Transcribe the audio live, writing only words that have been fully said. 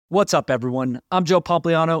What's up, everyone? I'm Joe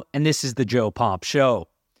Pompliano, and this is the Joe Pomp Show.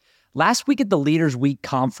 Last week at the Leaders Week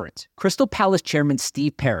conference, Crystal Palace chairman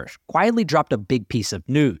Steve Parish quietly dropped a big piece of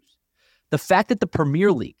news. The fact that the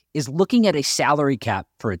Premier League is looking at a salary cap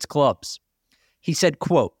for its clubs. He said,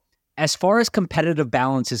 quote, "As far as competitive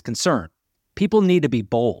balance is concerned, people need to be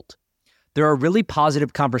bold. There are really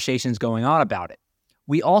positive conversations going on about it.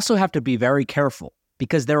 We also have to be very careful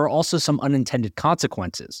because there are also some unintended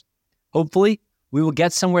consequences. Hopefully, we will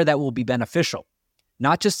get somewhere that will be beneficial,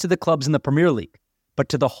 not just to the clubs in the Premier League, but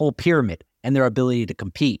to the whole pyramid and their ability to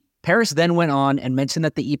compete." Paris then went on and mentioned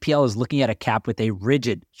that the EPL is looking at a cap with a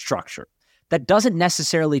rigid structure that doesn't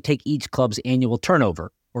necessarily take each club's annual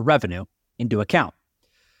turnover or revenue into account.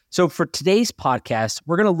 So for today's podcast,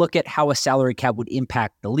 we're going to look at how a salary cap would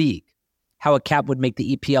impact the league, how a cap would make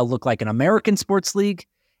the EPL look like an American sports league,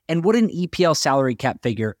 and what an EPL salary cap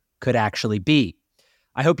figure could actually be.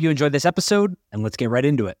 I hope you enjoyed this episode, and let's get right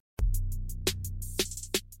into it.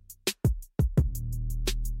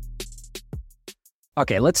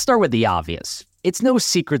 Okay, let's start with the obvious. It's no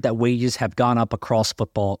secret that wages have gone up across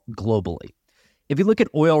football globally. If you look at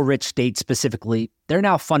oil-rich states specifically, they're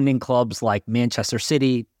now funding clubs like Manchester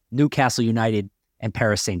City, Newcastle United, and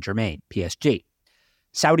Paris Saint-Germain, PSG.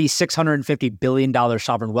 Saudi's $650 billion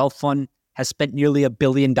sovereign wealth fund has spent nearly $1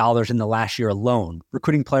 billion in the last year alone,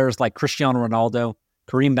 recruiting players like Cristiano Ronaldo,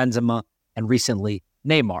 Karim Benzema, and recently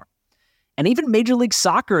Neymar. And even Major League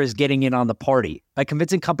Soccer is getting in on the party by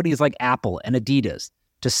convincing companies like Apple and Adidas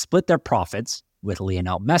to split their profits with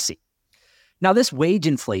Lionel Messi. Now, this wage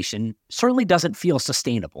inflation certainly doesn't feel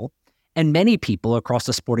sustainable, and many people across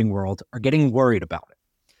the sporting world are getting worried about it.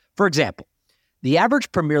 For example, the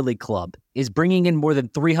average Premier League club is bringing in more than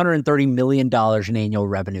 $330 million in annual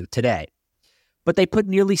revenue today, but they put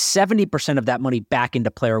nearly 70% of that money back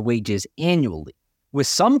into player wages annually, with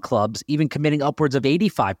some clubs even committing upwards of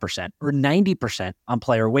 85% or 90% on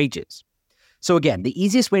player wages. So again, the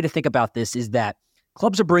easiest way to think about this is that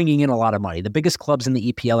clubs are bringing in a lot of money. The biggest clubs in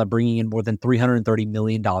the EPL are bringing in more than $330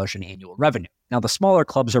 million in annual revenue. Now, the smaller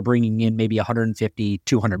clubs are bringing in maybe $150,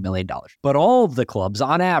 $200 million. But all of the clubs,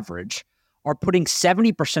 on average, are putting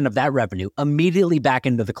 70% of that revenue immediately back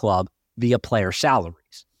into the club via player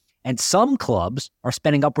salaries. And some clubs are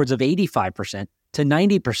spending upwards of 85% to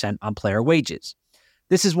 90% on player wages.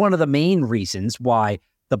 This is one of the main reasons why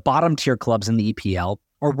the bottom tier clubs in the EPL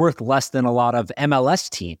are worth less than a lot of MLS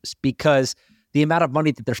teams, because the amount of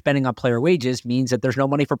money that they're spending on player wages means that there's no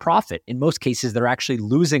money for profit. In most cases, they're actually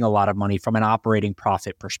losing a lot of money from an operating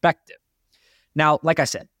profit perspective. Now, like I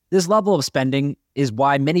said, this level of spending is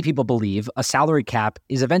why many people believe a salary cap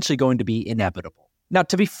is eventually going to be inevitable. Now,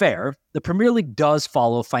 to be fair, the Premier League does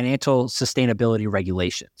follow financial sustainability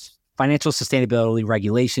regulations. Financial sustainability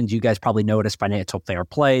regulations, you guys probably know it as financial fair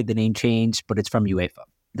play. The name changed, but it's from UEFA.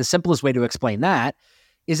 The simplest way to explain that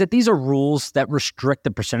is that these are rules that restrict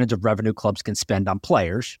the percentage of revenue clubs can spend on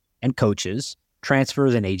players and coaches,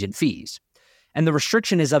 transfers, and agent fees. And the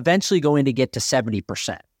restriction is eventually going to get to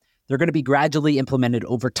 70%. They're going to be gradually implemented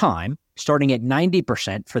over time, starting at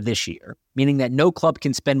 90% for this year, meaning that no club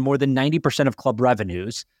can spend more than 90% of club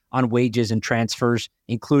revenues on wages and transfers,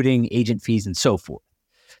 including agent fees and so forth.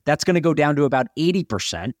 That's going to go down to about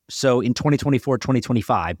 80%. So in 2024,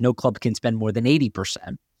 2025, no club can spend more than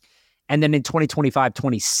 80%. And then in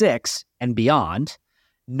 2025-26 and beyond,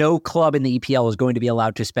 no club in the EPL is going to be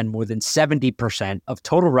allowed to spend more than 70% of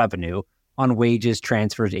total revenue on wages,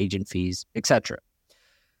 transfers, agent fees, etc.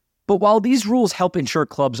 But while these rules help ensure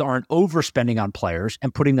clubs aren't overspending on players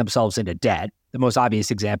and putting themselves into debt, the most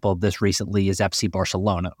obvious example of this recently is FC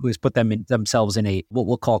Barcelona, who has put themselves in a, what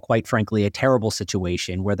we'll call, quite frankly, a terrible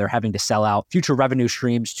situation where they're having to sell out future revenue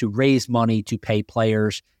streams to raise money to pay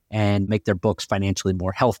players and make their books financially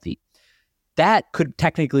more healthy. That could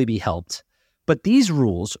technically be helped, but these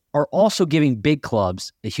rules are also giving big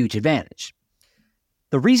clubs a huge advantage.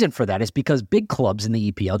 The reason for that is because big clubs in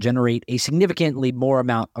the EPL generate a significantly more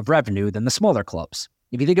amount of revenue than the smaller clubs.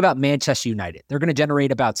 If you think about Manchester United, they're going to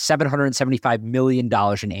generate about $775 million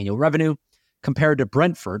in annual revenue compared to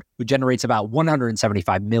Brentford, who generates about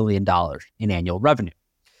 $175 million in annual revenue.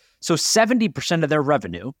 So 70% of their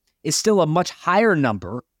revenue is still a much higher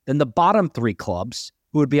number than the bottom three clubs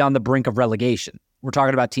who would be on the brink of relegation. We're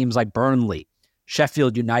talking about teams like Burnley,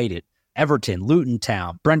 Sheffield United, Everton, Luton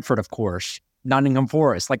Town, Brentford, of course, Nottingham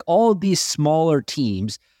Forest, like all of these smaller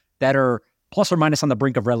teams that are plus or minus on the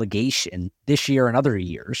brink of relegation this year and other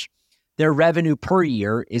years. Their revenue per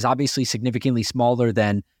year is obviously significantly smaller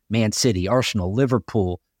than Man City, Arsenal,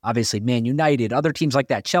 Liverpool, obviously Man United, other teams like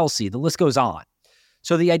that, Chelsea, the list goes on.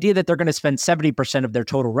 So the idea that they're going to spend 70% of their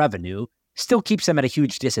total revenue still keeps them at a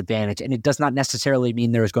huge disadvantage, and it does not necessarily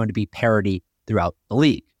mean there is going to be parity throughout the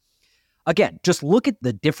league. Again, just look at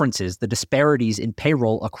the differences, the disparities in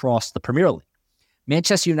payroll across the Premier League.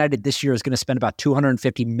 Manchester United this year is going to spend about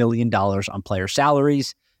 $250 million on player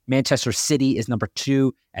salaries. Manchester City is number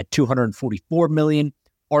 2 at $244 million.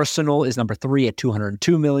 Arsenal is number 3 at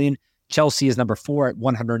 $202 million. Chelsea is number 4 at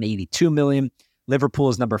 $182 million. Liverpool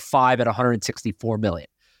is number 5 at $164 million.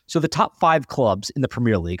 So the top 5 clubs in the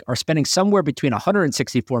Premier League are spending somewhere between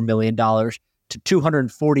 $164 million to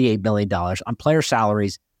 $248 million on player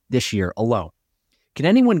salaries this year alone. Can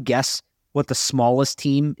anyone guess what the smallest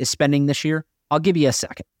team is spending this year? I'll give you a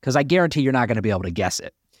second, because I guarantee you're not going to be able to guess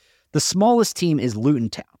it. The smallest team is Luton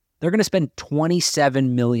Town. They're going to spend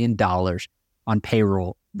 $27 million on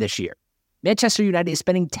payroll this year. Manchester United is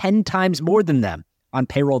spending 10 times more than them on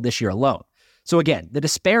payroll this year alone. So again, the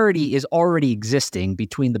disparity is already existing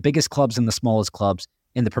between the biggest clubs and the smallest clubs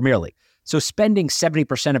in the Premier League. So spending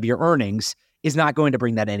 70% of your earnings is not going to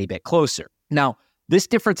bring that any bit closer. Now, this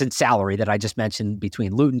difference in salary that I just mentioned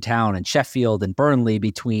between Luton Town and Sheffield and Burnley,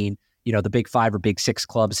 between the big 5 or big 6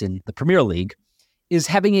 clubs in the Premier League, is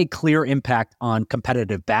having a clear impact on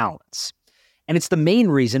competitive balance. And it's the main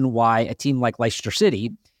reason why a team like Leicester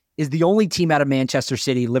City is the only team out of Manchester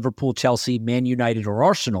City, Liverpool, Chelsea, Man United, or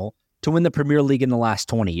Arsenal to win the Premier League in the last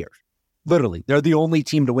 20 years. Literally, they're the only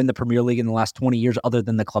team to win the Premier League in the last 20 years other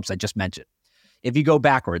than the clubs I just mentioned. If you go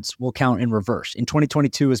backwards, we'll count in reverse. In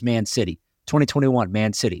 2022 is Man City, 2021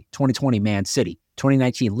 Man City, 2020 Man City,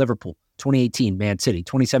 2019 Liverpool, 2018 Man City,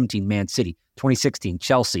 2017 Man City, 2016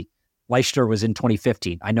 Chelsea. Leicester was in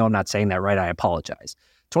 2015. I know I'm not saying that right. I apologize.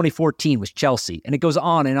 2014 was Chelsea, and it goes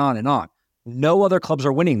on and on and on. No other clubs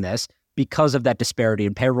are winning this because of that disparity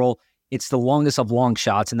in payroll. It's the longest of long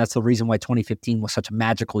shots, and that's the reason why 2015 was such a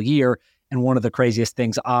magical year and one of the craziest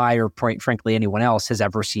things I, or frankly anyone else, has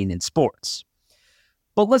ever seen in sports.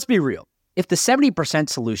 But let's be real. If the 70%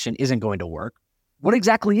 solution isn't going to work, what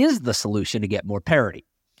exactly is the solution to get more parity?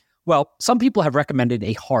 Well, some people have recommended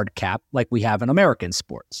a hard cap like we have in American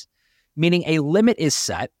sports, meaning a limit is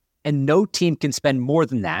set and no team can spend more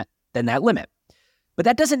than that limit. But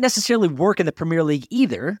that doesn't necessarily work in the Premier League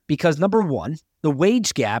either, because number one, the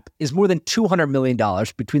wage gap is more than $200 million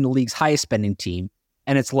between the league's highest spending team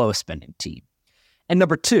and its lowest spending team. And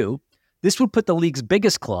number two, this would put the league's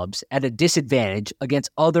biggest clubs at a disadvantage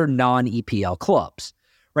against other non-EPL clubs,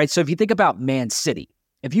 right? So if you think about Man City,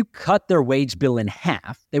 if you cut their wage bill in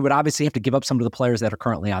half, they would obviously have to give up some of the players that are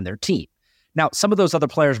currently on their team. Now, some of those other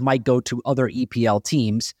players might go to other EPL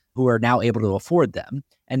teams who are now able to afford them,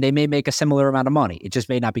 and they may make a similar amount of money. It just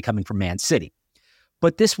may not be coming from Man City.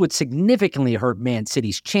 But this would significantly hurt Man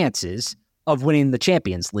City's chances of winning the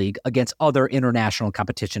Champions League against other international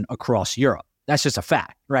competition across Europe. That's just a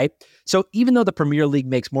fact, right? So even though the Premier League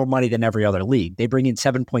makes more money than every other league, they bring in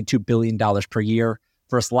 $7.2 billion per year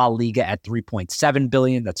versus La Liga at $3.7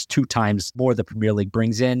 billion. That's 2 times more the Premier League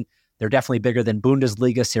brings in. They're definitely bigger than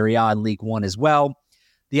Bundesliga, Serie A, and League One as well.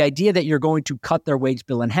 The idea that you're going to cut their wage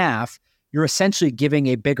bill in half, you're essentially giving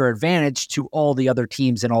a bigger advantage to all the other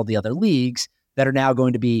teams and all the other leagues that are now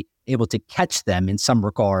going to be able to catch them in some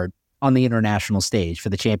regard on the international stage for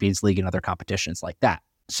the Champions League and other competitions like that.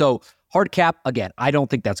 So hard cap, again, I don't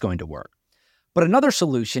think that's going to work. But another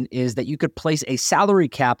solution is that you could place a salary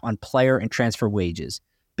cap on player and transfer wages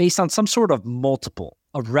based on some sort of multiple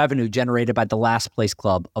of revenue generated by the last place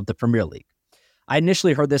club of the Premier League. I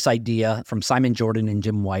initially heard this idea from Simon Jordan and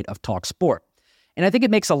Jim White of TalkSport, and I think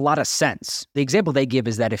it makes a lot of sense. The example they give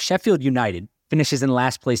is that if Sheffield United finishes in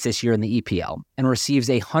last place this year in the EPL and receives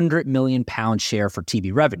a £100 million share for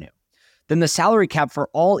TV revenue, then the salary cap for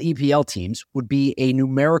all EPL teams would be a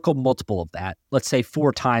numerical multiple of that, let's say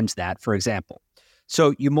 4 times that, for example.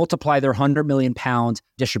 So you multiply their £100 million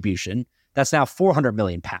distribution, that's now £400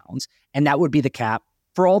 million, and that would be the cap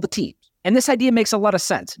for all the teams. And this idea makes a lot of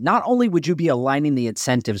sense. Not only would you be aligning the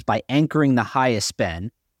incentives by anchoring the highest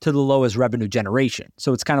spend to the lowest revenue generation,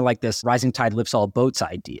 so it's kind of like this rising tide lifts all boats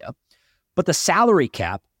idea, but the salary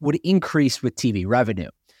cap would increase with TV revenue.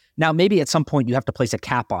 Now, maybe at some point you have to place a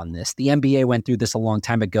cap on this. The NBA went through this a long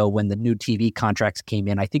time ago when the new TV contracts came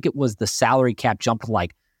in. I think it was the salary cap jumped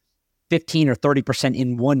like 15 or 30%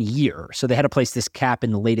 in 1 year. So they had to place this cap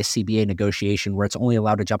in the latest CBA negotiation where it's only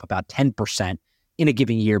allowed to jump about 10% in a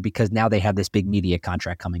given year because now they have this big media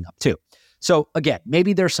contract coming up too. So again,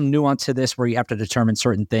 maybe there's some nuance to this where you have to determine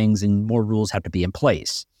certain things and more rules have to be in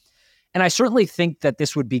place. And I certainly think that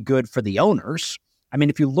this would be good for the owners. I mean,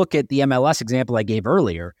 if you look at the MLS example I gave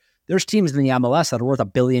earlier, there's teams in the MLS that are worth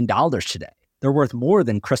 $1 billion today. They're worth more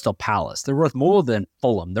than Crystal Palace. They're worth more than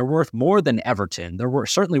Fulham. They're worth more than Everton. They're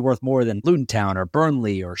certainly worth more than Luton Town or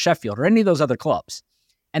Burnley or Sheffield or any of those other clubs.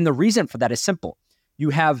 And the reason for that is simple.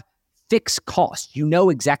 You have fixed costs. You know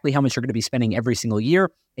exactly how much you're going to be spending every single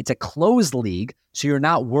year. It's a closed league, so you're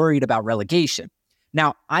not worried about relegation.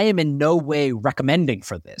 Now, I am in no way recommending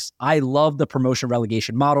for this. I love the promotion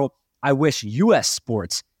relegation model. I wish U.S.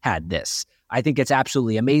 sports had this. I think it's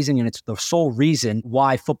absolutely amazing, and it's the sole reason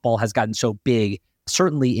why football has gotten so big,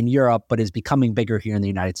 certainly in Europe, but is becoming bigger here in the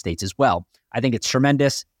United States as well. I think it's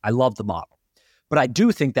tremendous. I love the model. But I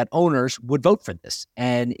do think that owners would vote for this.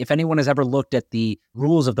 And if anyone has ever looked at the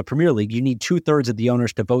rules of the Premier League, you need 2/3 of the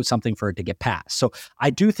owners to vote something for it to get passed. So I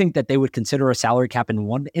do think that they would consider a salary cap in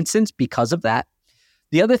one instance because of that.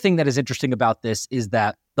 The other thing that is interesting about this is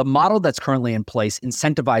that the model that's currently in place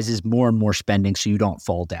incentivizes more and more spending so you don't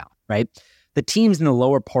fall down, right? The teams in the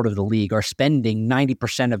lower part of the league are spending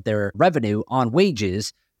 90% of their revenue on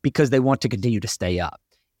wages because they want to continue to stay up.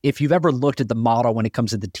 If you've ever looked at the model when it comes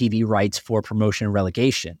to the TV rights for promotion and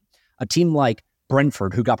relegation, a team like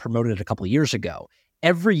Brentford, who got promoted a couple of years ago,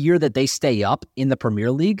 every year that they stay up in the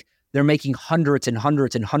Premier League, they're making hundreds and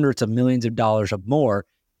hundreds and hundreds of millions of dollars of more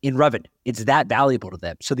in revenue. It's that valuable to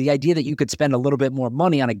them. So the idea that you could spend a little bit more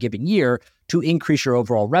money on a given year to increase your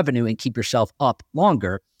overall revenue and keep yourself up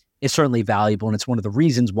longer is certainly valuable. And it's one of the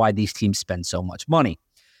reasons why these teams spend so much money.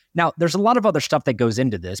 Now, there's a lot of other stuff that goes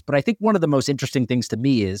into this, but I think one of the most interesting things to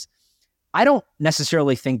me is I don't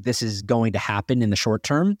necessarily think this is going to happen in the short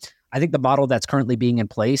term. I think the model that's currently being in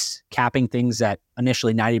place, capping things at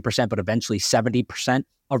initially 90%, but eventually 70%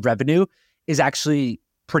 of revenue, is actually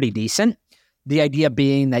pretty decent. The idea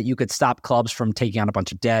being that you could stop clubs from taking on a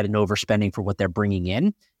bunch of debt and overspending for what they're bringing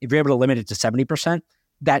in. If you're able to limit it to 70%,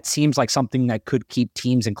 that seems like something that could keep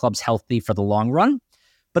teams and clubs healthy for the long run.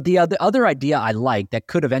 But the other idea I like that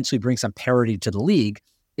could eventually bring some parity to the league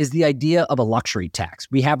is the idea of a luxury tax.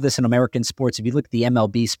 We have this in American sports. If you look at the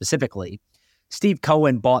MLB specifically, Steve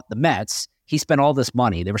Cohen bought the Mets. He spent all this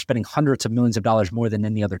money. They were spending hundreds of millions of dollars more than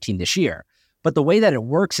any other team this year. But the way that it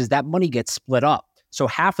works is that money gets split up. So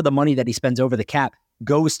half of the money that he spends over the cap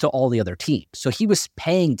goes to all the other teams. So he was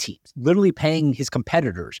paying teams, literally paying his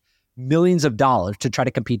competitors millions of dollars to try to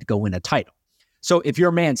compete to go win a title. So if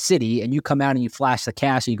you're Man City and you come out and you flash the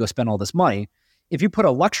cash and you go spend all this money, if you put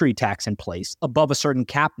a luxury tax in place above a certain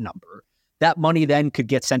cap number, that money then could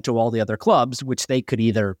get sent to all the other clubs, which they could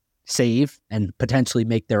either save and potentially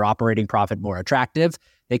make their operating profit more attractive.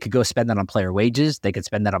 They could go spend that on player wages. They could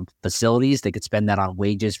spend that on facilities. They could spend that on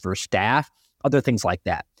wages for staff, other things like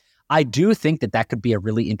that. I do think that that could be a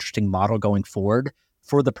really interesting model going forward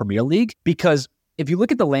for the Premier League, because if you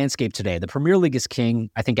look at the landscape today, the Premier League is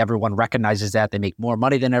king. I think everyone recognizes that. They make more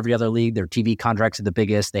money than every other league. Their TV contracts are the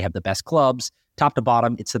biggest. They have the best clubs. Top to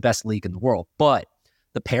bottom, it's the best league in the world. But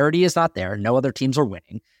the parity is not there. No other teams are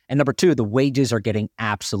winning. And number two, the wages are getting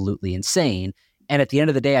absolutely insane. And at the end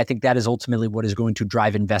of the day, I think that is ultimately what is going to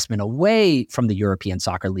drive investment away from the European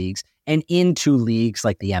soccer leagues and into leagues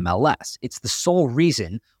like the MLS. It's the sole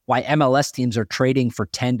reason why MLS teams are trading for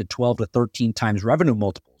 10 to 12 to 13 times revenue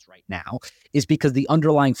multiples right now, is because the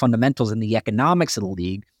underlying fundamentals and the economics of the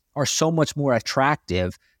league are so much more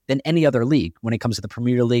attractive than any other league when it comes to the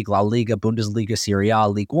Premier League, La Liga, Bundesliga, Serie A,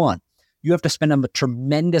 League One. You have to spend a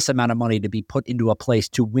tremendous amount of money to be put into a place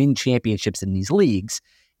to win championships in these leagues.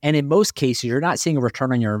 And in most cases, you're not seeing a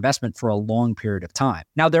return on your investment for a long period of time.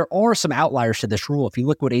 Now, there are some outliers to this rule. If you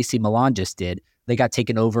look what AC Milan just did, they got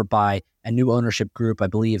taken over by a new ownership group, I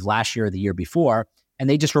believe last year or the year before, and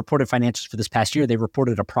they just reported financials for this past year. They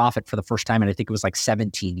reported a profit for the first time, and I think it was like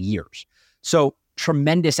 17 years. So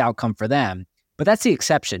tremendous outcome for them, but that's the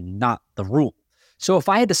exception, not the rule. So if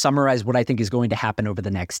I had to summarize what I think is going to happen over the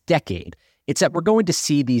next decade, it's that we're going to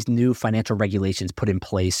see these new financial regulations put in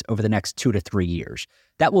place over the next 2 to 3 years.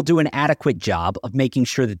 That will do an adequate job of making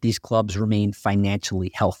sure that these clubs remain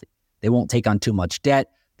financially healthy. They won't take on too much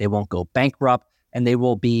debt, they won't go bankrupt, and they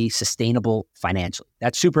will be sustainable financially.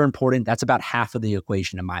 That's super important. That's about half of the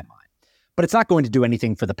equation in my mind. But it's not going to do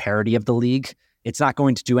anything for the parity of the league. It's not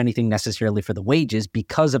going to do anything necessarily for the wages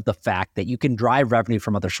because of the fact that you can drive revenue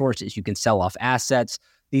from other sources. You can sell off assets.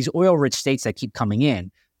 These oil-rich states that keep coming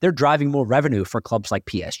in, they're driving more revenue for clubs like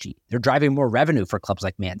PSG. They're driving more revenue for clubs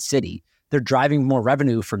like Man City. They're driving more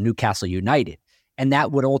revenue for Newcastle United. And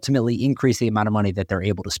that would ultimately increase the amount of money that they're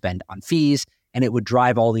able to spend on fees, and it would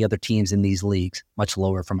drive all the other teams in these leagues much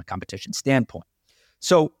lower from a competition standpoint.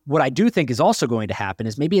 So what I do think is also going to happen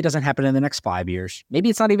is maybe it doesn't happen in the next 5 years. Maybe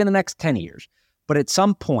it's not even the next 10 years. But at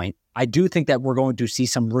some point, I do think that we're going to see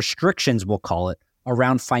some restrictions, we'll call it,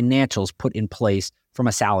 around financials put in place from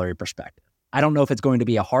a salary perspective. I don't know if it's going to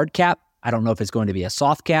be a hard cap. I don't know if it's going to be a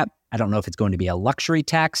soft cap. I don't know if it's going to be a luxury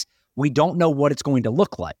tax. We don't know what it's going to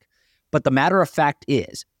look like. But the matter of fact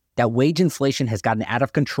is that wage inflation has gotten out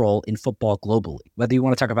of control in football globally. Whether you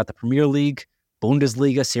want to talk about the Premier League,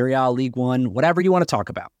 Bundesliga, Serie A, League One, whatever you want to talk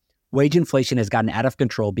about, wage inflation has gotten out of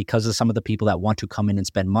control because of some of the people that want to come in and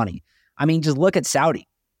spend money. I mean, just look at Saudi.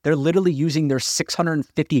 They're literally using their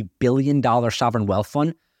 $650 billion sovereign wealth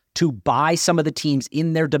fund to buy some of the teams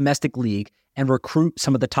in their domestic league and recruit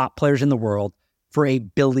some of the top players in the world for $1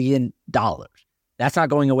 billion. That's not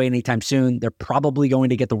going away anytime soon. They're probably going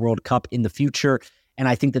to get the World Cup in the future. And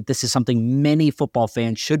I think that this is something many football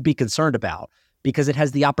fans should be concerned about because it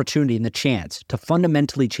has the opportunity and the chance to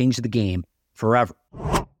fundamentally change the game forever.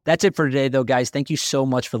 That's it for today, though, guys. Thank you so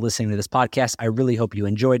much for listening to this podcast. I really hope you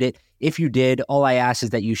enjoyed it. If you did, all I ask is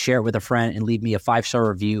that you share it with a friend and leave me a 5-star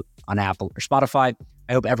review on Apple or Spotify.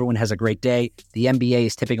 I hope everyone has a great day. The NBA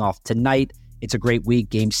is tipping off tonight. It's a great week,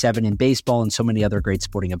 Game 7 in baseball, and so many other great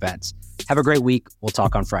sporting events. Have a great week. We'll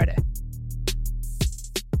talk on Friday.